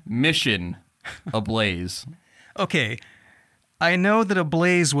 One Mission Ablaze. Okay. I know that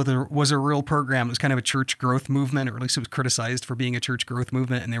Ablaze was a real program. It was kind of a church growth movement, or at least it was criticized for being a church growth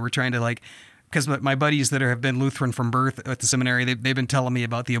movement. And they were trying to because my buddies that have been Lutheran from birth at the seminary, they've been telling me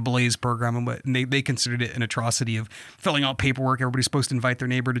about the Ablaze program, and they considered it an atrocity of filling out paperwork. Everybody's supposed to invite their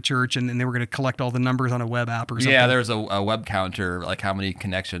neighbor to church, and they were going to collect all the numbers on a web app or something. Yeah, there's a web counter, like how many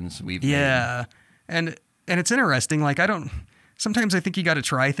connections we've made. Yeah. And it's interesting. Sometimes I think you got to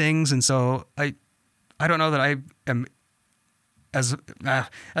try things. And so I don't know that I am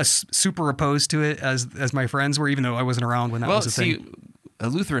as super opposed to it as my friends were, even though I wasn't around when that was a thing.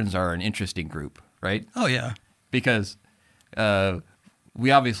 Lutherans are an interesting group, right? Oh, yeah. Because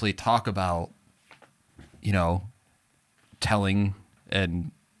we obviously talk about, telling and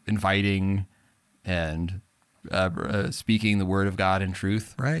inviting and speaking the word of God in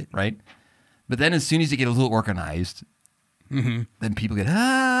truth. Right. Right? But then as soon as you get a little organized, then people get,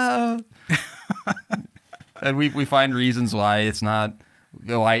 and we find reasons why it's not,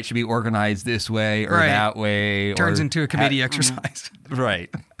 why it should be organized this way or that way. Turns into a committee exercise.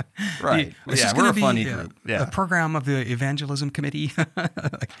 Right. Right. Yeah, we're a funny group. Yeah. A program of the evangelism committee.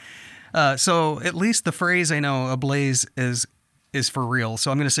 So at least the phrase I know, ablaze, is for real.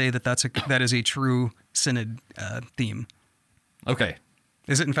 So I'm going to say that is a true synod theme. Okay.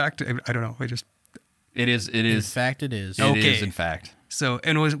 Is it in fact? I don't know. It is. In fact, it is. It is, in fact. So,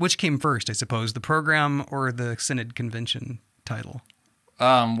 which came first, I suppose, the program or the synod convention title?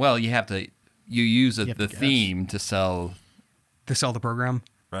 Well, you use the theme to sell the program,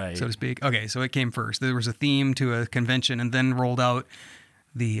 right, so to speak. Okay, so it came first. There was a theme to a convention, and then rolled out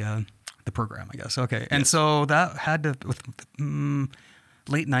the program, I guess. Okay, and so that had to with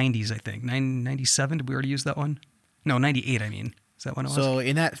late '90s, I think. 97. Did we already use that one? No, 98. I mean, is that when it was? So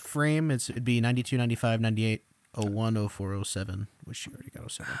in that frame, it'd be 92, 95, 98. 01, 04, 07, which you already got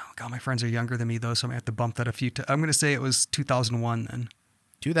 07. Oh, God, my friends are younger than me, though, so I'm going to have to bump that a few times. I'm going to say it was 2001 then.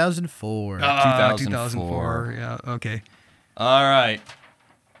 2004. 2004. Yeah, okay. All right.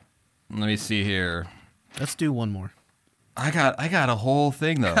 Let me see here. Let's do one more. I got a whole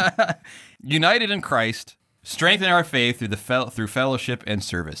thing, though. United in Christ, strengthen our faith through fellowship and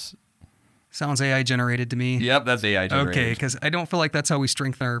service. Sounds AI generated to me. Yep, that's AI generated. Okay, because I don't feel like that's how we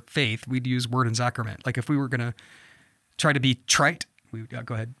strengthen our faith. We'd use word and sacrament. Like if we were going to try to be trite,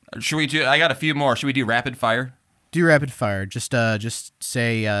 go ahead. Should we do? I got a few more. Should we do rapid fire? Do rapid fire. Just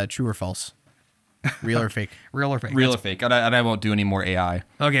say true or false, real or fake. Real or fake. Real or fake. And I won't do any more AI.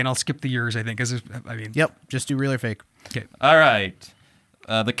 Okay, and I'll skip the years, I think. Yep, just do real or fake. Okay. All right.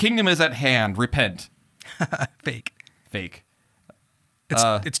 The kingdom is at hand. Repent. Fake. Fake.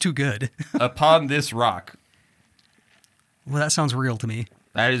 It's too good. Upon this rock. Well, that sounds real to me.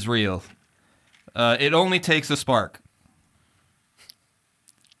 That is real. It only takes a spark.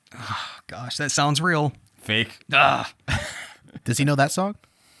 Oh, gosh, that sounds real. Fake. Does he know that song?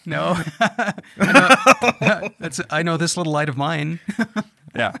 No. I know This Little Light of Mine.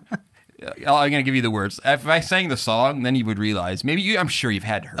 Yeah. I'm going to give you the words. If I sang the song, then you would realize. Maybe I'm sure you've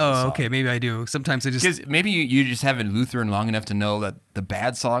had heard the song. Okay. Maybe I do. Sometimes I just... Because maybe you just haven't Lutheran long enough to know that the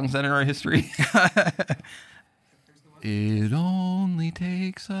bad songs that are in our history. It only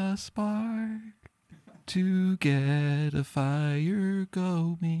takes a spark to get a fire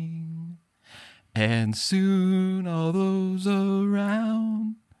going, and soon all those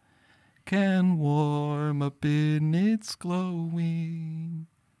around can warm up in its glowing.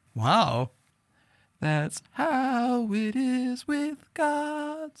 Wow. That's how it is with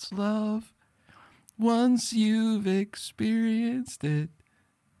God's love. Once you've experienced it,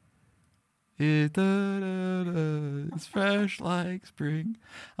 it's fresh like spring.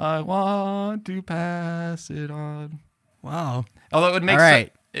 I want to pass it on. Wow. Although it would make all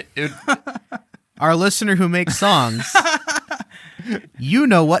right. Our listener who makes songs, you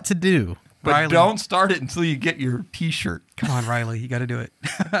know what to do. But Riley. Don't start it until you get your T-shirt. Come on, Riley. You got to do it.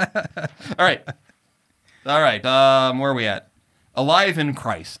 All right. Where are we at? Alive in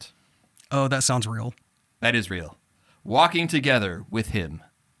Christ. Oh, that sounds real. That is real. Walking together with Him.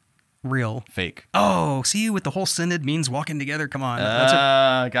 Real. Fake. Oh, see, with the whole synod means walking together. Come on.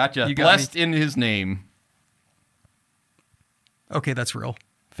 Gotcha. You got Blessed me. in His name. Okay, that's real.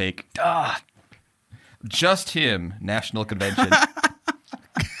 Fake. Just Him. National Convention.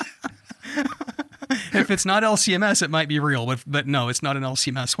 If it's not LCMS, it might be real, but no, it's not an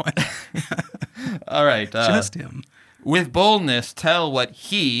LCMS one. All right. Just Him. With boldness, tell what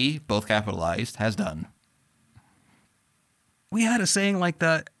He, both capitalized, has done. We had a saying like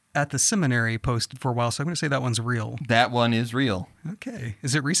that at the seminary posted for a while, so I'm going to say that one's real. That one is real. Okay.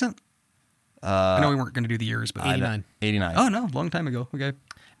 Is it recent? I know we weren't going to do the years, but 89. 89. Oh no, long time ago. Okay.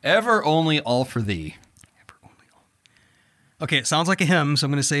 Ever only all for thee. Okay, it sounds like a hymn, so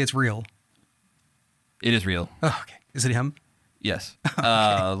I'm going to say it's real. It is real. Oh, okay. Is it a hymn? Yes.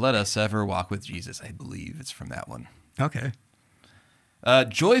 Let us ever walk with Jesus. I believe it's from that one. Okay.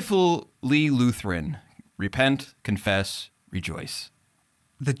 Joyfully Lutheran. Repent, confess, rejoice.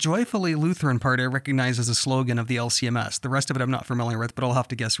 The Joyfully Lutheran part I recognize as a slogan of the LCMS. The rest of it I'm not familiar with, but I'll have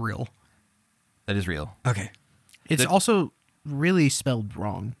to guess real. That is real. Okay. It's also really spelled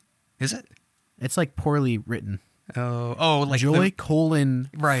wrong. Is it? It's like poorly written. Like Joy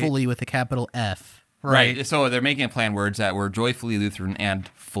Right. fully with a capital F. Right. So they're making plan words that were joyfully Lutheran and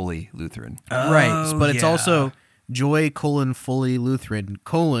fully Lutheran. Right. But it's yeah. also joy fully Lutheran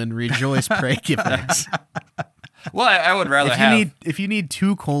rejoice pray give thanks. Well, I would rather If you need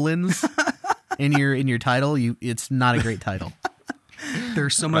 2 colons in your title, it's not a great title.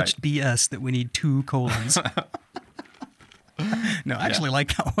 There's so much BS that we need 2 colons. No, I actually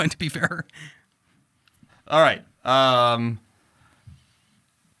like that one, to be fair. All right. Let's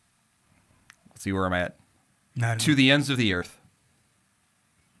see where I'm at. To the ends of the earth.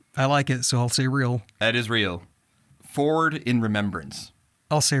 I like it, so I'll say real. That is real. Forward in remembrance.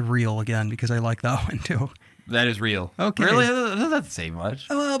 I'll say real again because I like that one too. That is real. Okay. Really? That doesn't say much.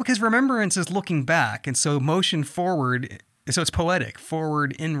 Well, because remembrance is looking back, and so motion forward. So it's poetic.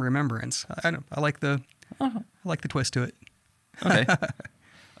 Forward in remembrance. I like the twist to it. Okay.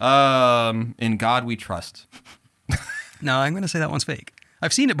 In God we trust. No, I'm going to say that one's fake.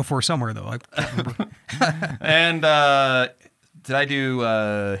 I've seen it before somewhere though. I can't remember. And did I do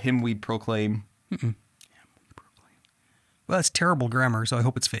him we proclaim? Well, that's terrible grammar, so I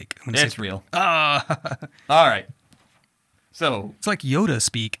hope it's fake. I'm gonna It's say real. All right. So it's like Yoda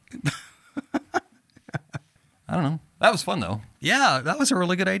speak. I don't know. That was fun though. Yeah, that was a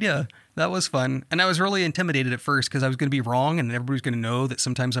really good idea. That was fun. And I was really intimidated at first because I was going to be wrong and everybody's going to know that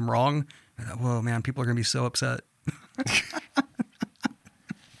sometimes I'm wrong. I thought, whoa, man, people are going to be so upset.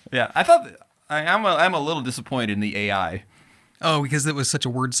 Yeah, I thought I'm a little disappointed in the AI. Oh, because it was such a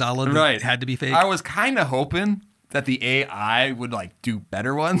word salad that Right. it had to be fake. I was kind of hoping that the AI would do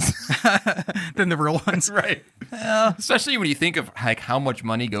better ones. Than the real ones. Right. Yeah. Especially when you think of how much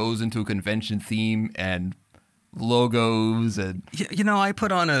money goes into a convention theme and logos and I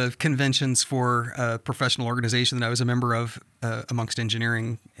put on conventions for a professional organization that I was a member of amongst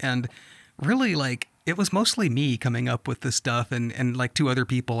engineering, and really it was mostly me coming up with this stuff and 2 other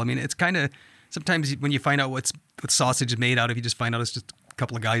people. I mean, it's kind of sometimes when you find out what sausage is made out of, you just find out it's just a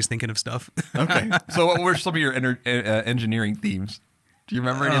couple of guys thinking of stuff. Okay. So what were some of your engineering themes? Do you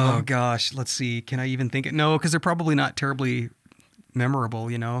remember any of them? Oh gosh, let's see. Can I even think it? No, because they're probably not terribly memorable.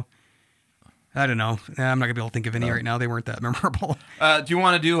 I don't know. I'm not gonna be able to think of any right now. They weren't that memorable. Do you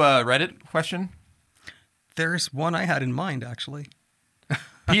want to do a Reddit question? There's one I had in mind actually.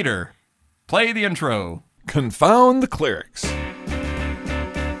 Peter, play the intro. Confound the clerics.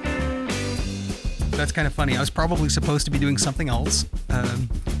 That's kind of funny. I was probably supposed to be doing something else,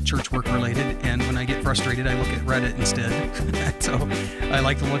 church work related, and when I get frustrated, I look at Reddit instead. So I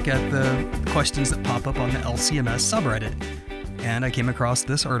like to look at the questions that pop up on the LCMS subreddit. And I came across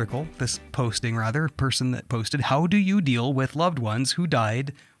this person that posted, "How do you deal with loved ones who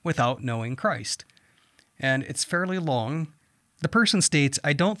died without knowing Christ?" And it's fairly long. The person states,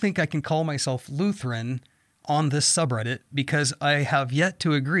 "I don't think I can call myself Lutheran on this subreddit because I have yet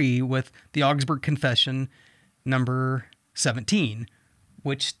to agree with the Augsburg Confession number 17,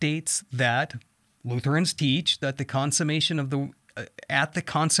 which states that Lutherans teach that at the consummation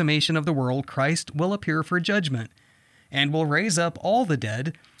of the world, Christ will appear for judgment and will raise up all the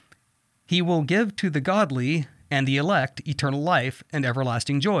dead. He will give to the godly and the elect eternal life and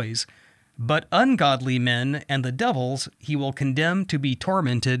everlasting joys. But ungodly men and the devils he will condemn to be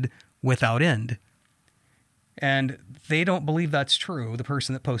tormented without end." And they don't believe that's true. The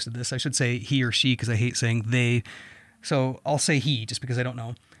person that posted this, I should say he or she because I hate saying they. So I'll say he just because I don't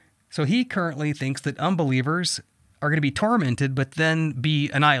know. So he currently thinks that unbelievers are going to be tormented but then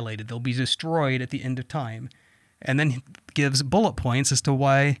be annihilated. They'll be destroyed at the end of time. And then he gives bullet points as to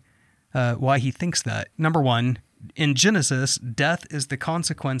why he thinks that. Number 1, in Genesis, death is the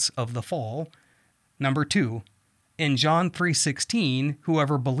consequence of the fall. Number 2, in John 3:16,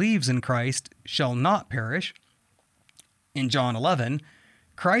 whoever believes in Christ shall not perish. In John 11,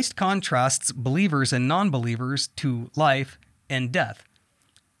 Christ contrasts believers and non-believers to life and death.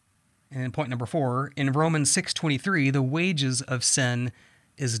 And point number 4, in Romans 6:23, the wages of sin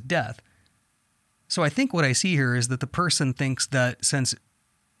is death. So I think what I see here is that the person thinks that since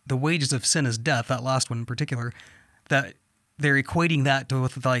the wages of sin is death, that last one in particular, that they're equating that to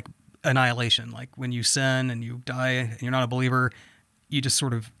with like annihilation. Like when you sin and you die and you're not a believer, you just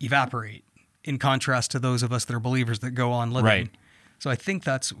sort of evaporate, in contrast to those of us that are believers that go on living. Right. So I think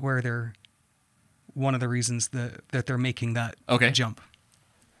that's where they're one of the reasons that they're making that jump.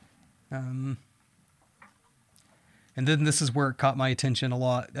 And then this is where it caught my attention a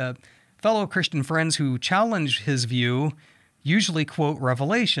lot. Fellow Christian friends who challenge his view usually quote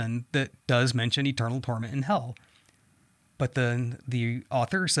Revelation that does mention eternal torment in hell. But then the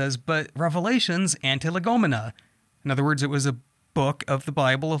author says, but Revelation's antilegomena. In other words, it was a book of the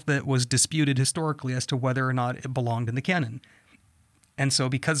Bible that was disputed historically as to whether or not it belonged in the canon. And so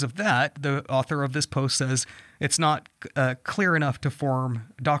because of that, the author of this post says it's not clear enough to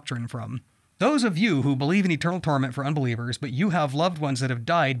form doctrine from. Those of you who believe in eternal torment for unbelievers, but you have loved ones that have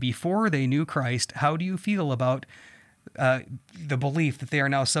died before they knew Christ, how do you feel about the belief that they are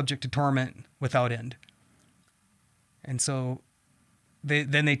now subject to torment without end? And so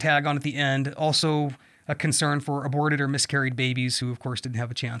then they tag on at the end, also a concern for aborted or miscarried babies who, of course, didn't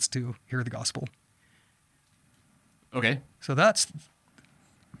have a chance to hear the gospel. Okay. So that's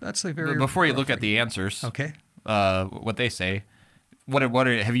a very... Before you look at the answers, okay, what they say,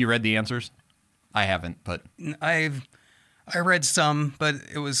 have you read the answers? I haven't, but... I read some, but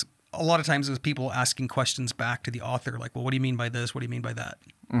it was... A lot of times it was people asking questions back to the author, like, well, what do you mean by this? What do you mean by that?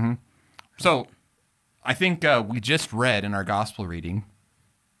 Mm-hmm. So, I think we just read in our gospel reading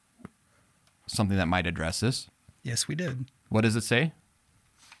something that might address this. Yes, we did. What does it say?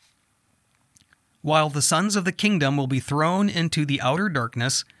 While the sons of the kingdom will be thrown into the outer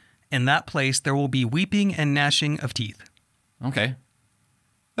darkness, in that place there will be weeping and gnashing of teeth. Okay.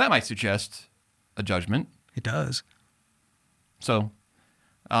 That might suggest a judgment. It does. So,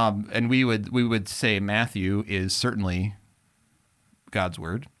 and we would say Matthew is certainly God's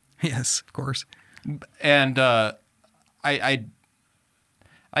word. Yes, of course. And I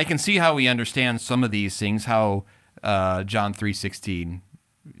can see how we understand some of these things, how John 3:16,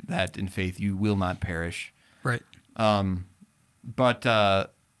 that in faith you will not perish. Right. But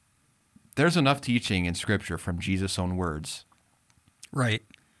there's enough teaching in Scripture from Jesus' own words. Right.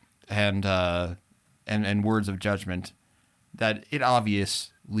 And words of judgment that it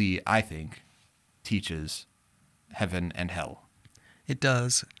obviously, I think, teaches heaven and hell. It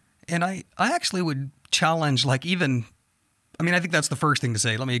does. And I actually would challenge, like, even, I mean, I think that's the first thing to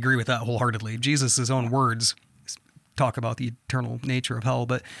say. Let me agree with that wholeheartedly. Jesus' own words talk about the eternal nature of hell,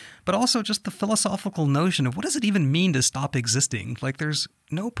 but also just the philosophical notion of what does it even mean to stop existing? Like, there's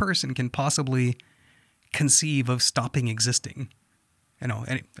no person can possibly conceive of stopping existing. You know,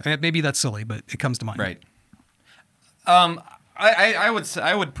 and maybe that's silly, but it comes to mind. Right. I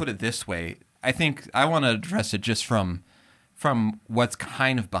would put it this way. I think I want to address it just from what's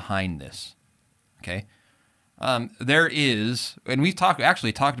kind of behind this. Okay. There is, and we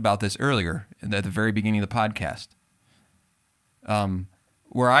actually talked about this earlier at the very beginning of the podcast,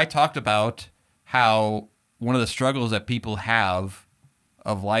 where I talked about how one of the struggles that people have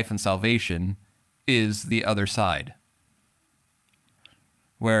of life and salvation is the other side,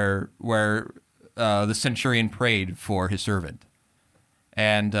 where the centurion prayed for his servant,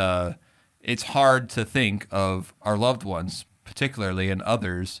 and it's hard to think of our loved ones, particularly, and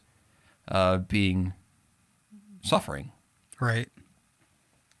others being suffering. Right.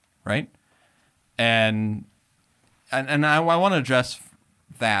 Right. And I want to address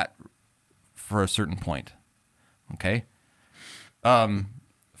that for a certain point. Okay.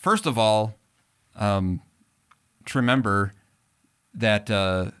 First of all, to remember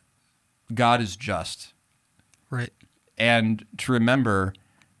that God is just. Right. And to remember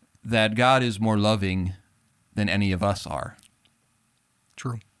that God is more loving than any of us are.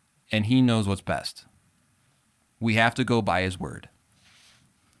 True. And he knows what's best. We have to go by his word.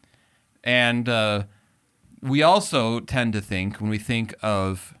 And we also tend to think, when we think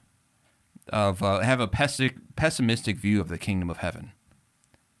have a pessimistic view of the kingdom of heaven.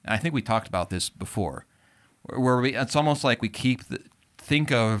 And I think we talked about this before, where it's almost like we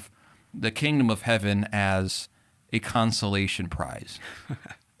think of the kingdom of heaven as a consolation prize.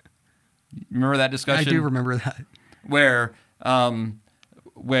 Remember that discussion? I do remember that. Where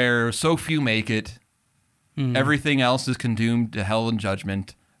so few make it, everything else is condemned to hell and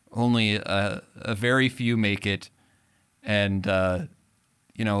judgment. Only a very few make it, and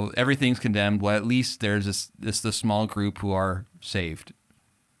everything's condemned. Well, at least there's this small group who are saved.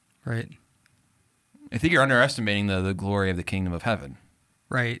 Right. I think you're underestimating the glory of the kingdom of heaven.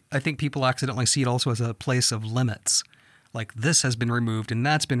 Right. I think people accidentally see it also as a place of limits. Like, this has been removed and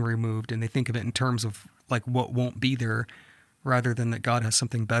that's been removed, and they think of it in terms of like what won't be there. rather than that God has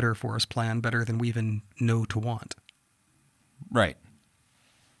something better for us planned, better than we even know to want. Right.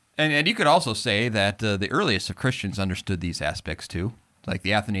 And you could also say that the earliest of Christians understood these aspects too, like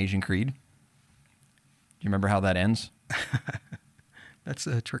the Athanasian Creed. Do you remember how that ends? That's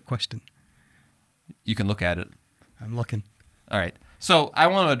a trick question. You can look at it. I'm looking. All right. So I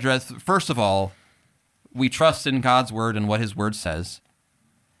want to address, first of all, we trust in God's word and what his word says.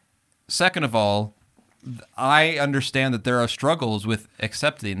 Second of all, I understand that there are struggles with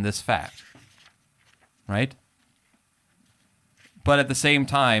accepting this fact, right? But at the same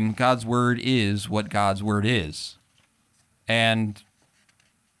time, God's word is what God's word is. And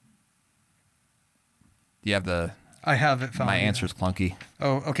you have the... I have it found. My answer's clunky.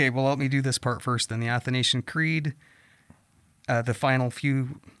 Oh, okay. Well, let me do this part first. Then the Athanasian Creed, the final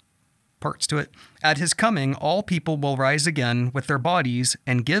few parts to it. At his coming, all people will rise again with their bodies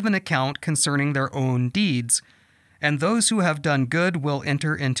and give an account concerning their own deeds. And those who have done good will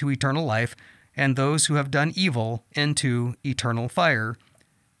enter into eternal life, and those who have done evil into eternal fire.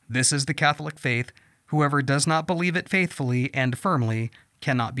 This is the Catholic faith. Whoever does not believe it faithfully and firmly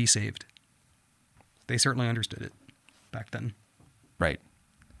cannot be saved. They certainly understood it back then. Right.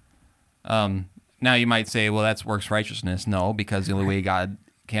 Now you might say, well, that's works righteousness. No, because the only way God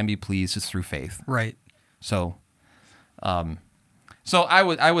can be pleased is through faith. Right. So I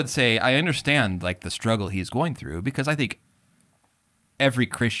would say I understand like the struggle he's going through, because I think every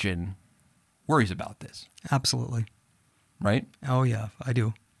Christian worries about this. Absolutely. Right? Oh yeah, I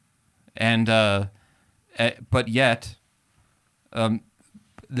do. And but yet, the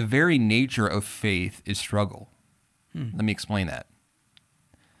very nature of faith is struggle. Let me explain that.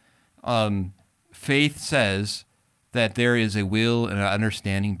 Faith says that there is a will and an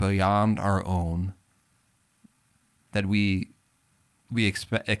understanding beyond our own that we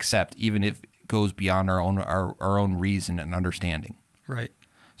accept, even if it goes beyond our own reason and understanding. Right.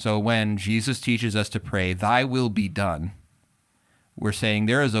 So when Jesus teaches us to pray, "Thy will be done," we're saying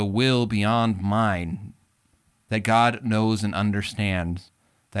there is a will beyond mine that God knows and understands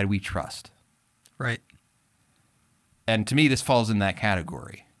that we trust. Right. And to me, this falls in that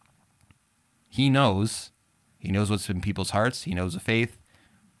category. He knows what's in people's hearts. He knows the faith.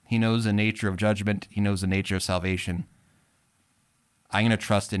 He knows the nature of judgment. He knows the nature of salvation. I'm going to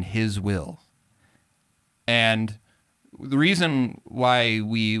trust in his will. And the reason why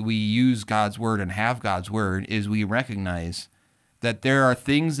we use God's word and have God's word is we recognize that there are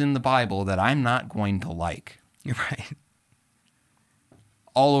things in the Bible that I'm not going to like. Right.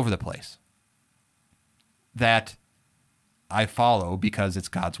 All over the place. That I follow because it's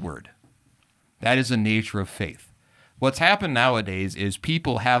God's word. That is the nature of faith. What's happened nowadays is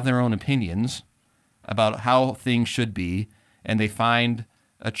people have their own opinions about how things should be, and they find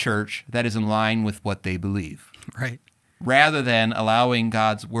a church that is in line with what they believe. Right. Rather than allowing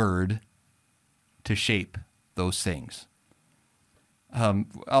God's word to shape those things.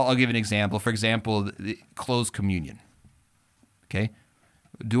 I'll give an example. For example, the closed communion. Okay?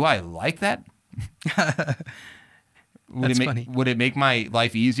 Do I like that? That's funny. Would it make my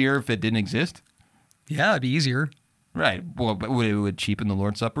life easier if it didn't exist? Yeah, it'd be easier. Right. Well, but it would cheapen the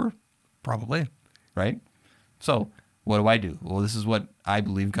Lord's Supper? Probably. Right? So, what do? Well, this is what I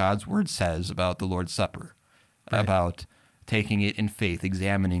believe God's word says about the Lord's Supper. Right. About taking it in faith,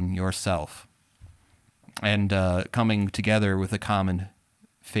 examining yourself, and coming together with a common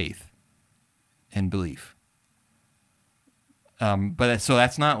faith and belief. But so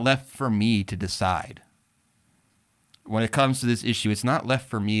that's not left for me to decide. When it comes to this issue, it's not left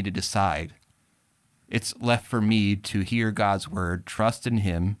for me to decide. It's left for me to hear God's word, trust in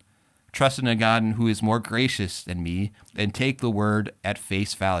him, trust in a God who is more gracious than me, and take the word at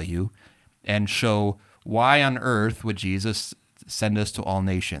face value and show why on earth would Jesus send us to all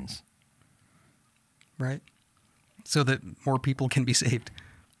nations. Right. So that more people can be saved.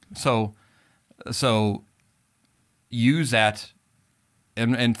 So use that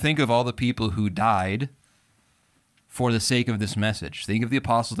and think of all the people who died for the sake of this message. Think of the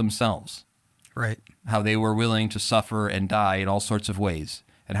apostles themselves. Right. How they were willing to suffer and die in all sorts of ways.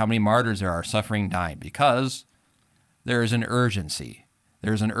 And how many martyrs there are suffering and dying. Because there is an urgency.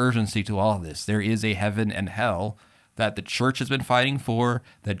 There's an urgency to all of this. There is a heaven and hell that the church has been fighting for,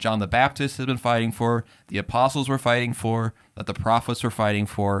 that John the Baptist has been fighting for, the apostles were fighting for, that the prophets were fighting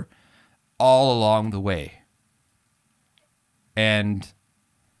for, all along the way. And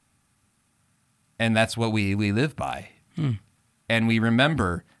that's what we live by. And we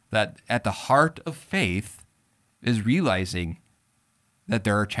remember that at the heart of faith is realizing that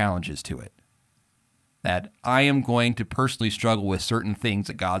there are challenges to it. That I am going to personally struggle with certain things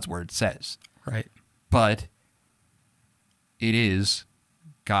that God's word says. Right. But it is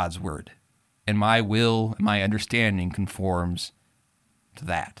God's word. And my will, my understanding conforms to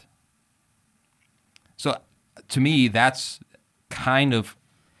that. So to me, that's kind of,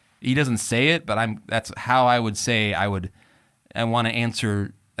 he doesn't say it, but that's how I would say I want to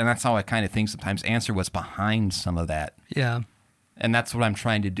answer, and that's how I kind of think sometimes, answer what's behind some of that. Yeah. And that's what I'm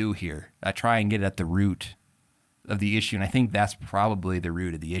trying to do here. I try and get at the root of the issue, and I think that's probably the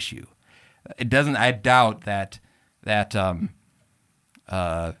root of the issue. I doubt that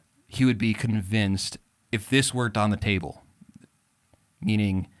he would be convinced if this weren't on the table,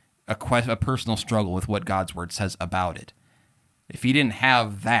 meaning a personal struggle with what God's word says about it. If he didn't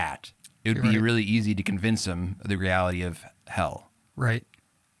have that, it would be really easy to convince him of the reality of hell. Right.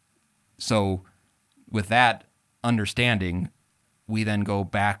 So with that understanding, we then go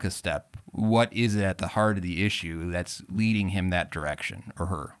back a step. What is it at the heart of the issue that's leading him that direction, or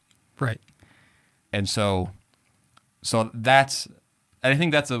her? Right. And so that's, I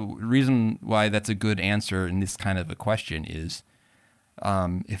think that's a reason why that's a good answer in this kind of a question is,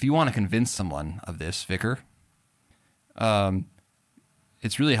 if you want to convince someone of this, Vicar,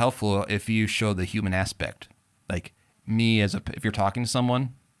 it's really helpful if you show the human aspect. Like me if you're talking to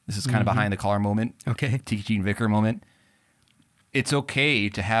someone, this is kind of behind the collar moment. Okay. Teaching Vicar moment. It's okay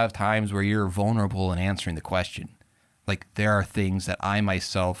to have times where you're vulnerable in answering the question. Like there are things that I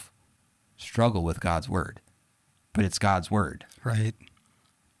myself struggle with God's word, but it's God's word. Right.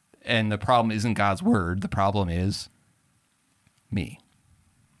 And the problem isn't God's word. The problem is me.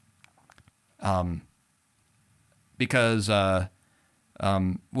 Because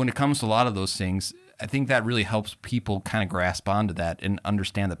when it comes to a lot of those things, I think that really helps people kind of grasp onto that and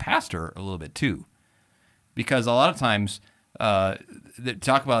understand the pastor a little bit too. Because a lot of times,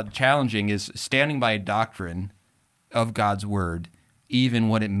 talk about challenging is standing by a doctrine of God's word, even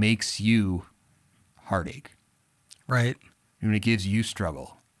when it makes you heartache. Right. When it gives you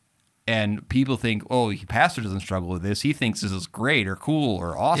struggle. And people think, oh, pastor doesn't struggle with this. He thinks this is great or cool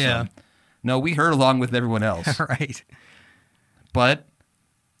or awesome. Yeah. No, we heard along with everyone else. Right. But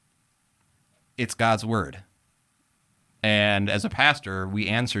it's God's word. And as a pastor, we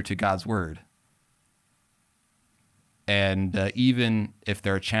answer to God's word. And even if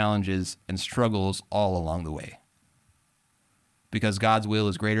there are challenges and struggles all along the way. Because God's will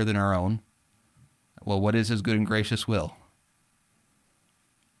is greater than our own. Well, what is his good and gracious will?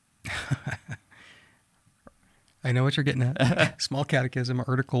 I know what you're getting at. Small Catechism,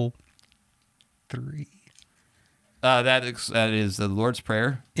 Article 3. That is the Lord's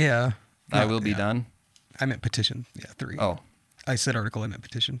Prayer. Yeah. Thy will be done. I meant petition. Yeah, 3. Oh. I said article, I meant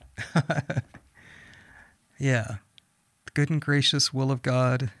petition. Yeah. The good and gracious will of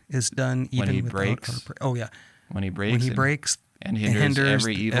God is done even when he without breaks. our prayer. Oh, yeah. When he breaks. When he breaks and hinders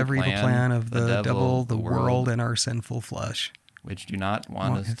every evil plan of the devil, the world, world, and our sinful flesh. Which do not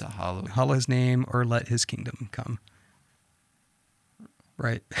want us to hallow his name or let his kingdom come.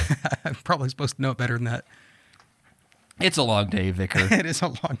 Right. I'm probably supposed to know it better than that. It's a long day, Vicar. It is a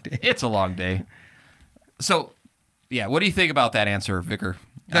long day. It's a long day. So, yeah, what do you think about that answer, Vicar?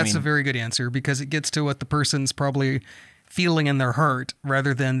 That's a very good answer because it gets to what the person's probably feeling in their heart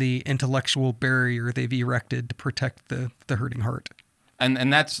rather than the intellectual barrier they've erected to protect the hurting heart.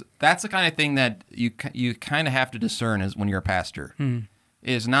 And that's the kind of thing that you kind of have to discern as when you're a pastor.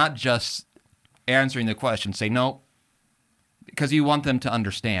 Is not just answering the question, say no, because you want them to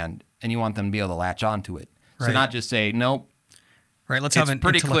understand and you want them to be able to latch onto it. So Right. not just say nope. Right. Let's It's have an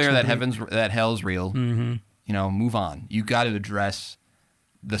pretty clear intellectual that hell's real. Mm-hmm. You know, move on. You got to address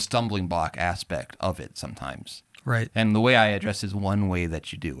the stumbling block aspect of it sometimes. Right. And the way I address is one way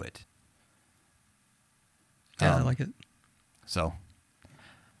that you do it. Yeah, I like it. So,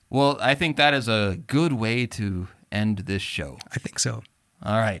 well, I think that is a good way to end this show. I think so.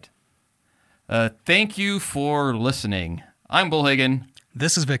 All right. Thank you for listening. I'm Bull Hagen.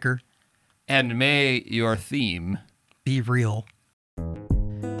 This is Vicar. And may your theme be real.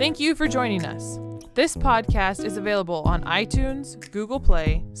 Thank you for joining us. This podcast is available on iTunes, Google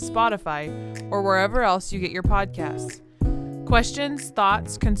Play, Spotify, or wherever else you get your podcasts. Questions,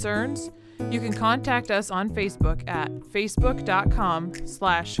 thoughts, concerns? You can contact us on Facebook at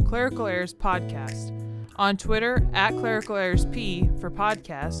facebook.com/Clerical Errors Podcast, on Twitter at Clerical Errors P for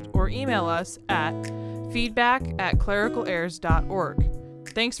podcast, or email us at feedback@clericalerrors.org.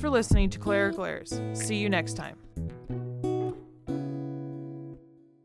 Thanks for listening to Clerical Errors. See you next time.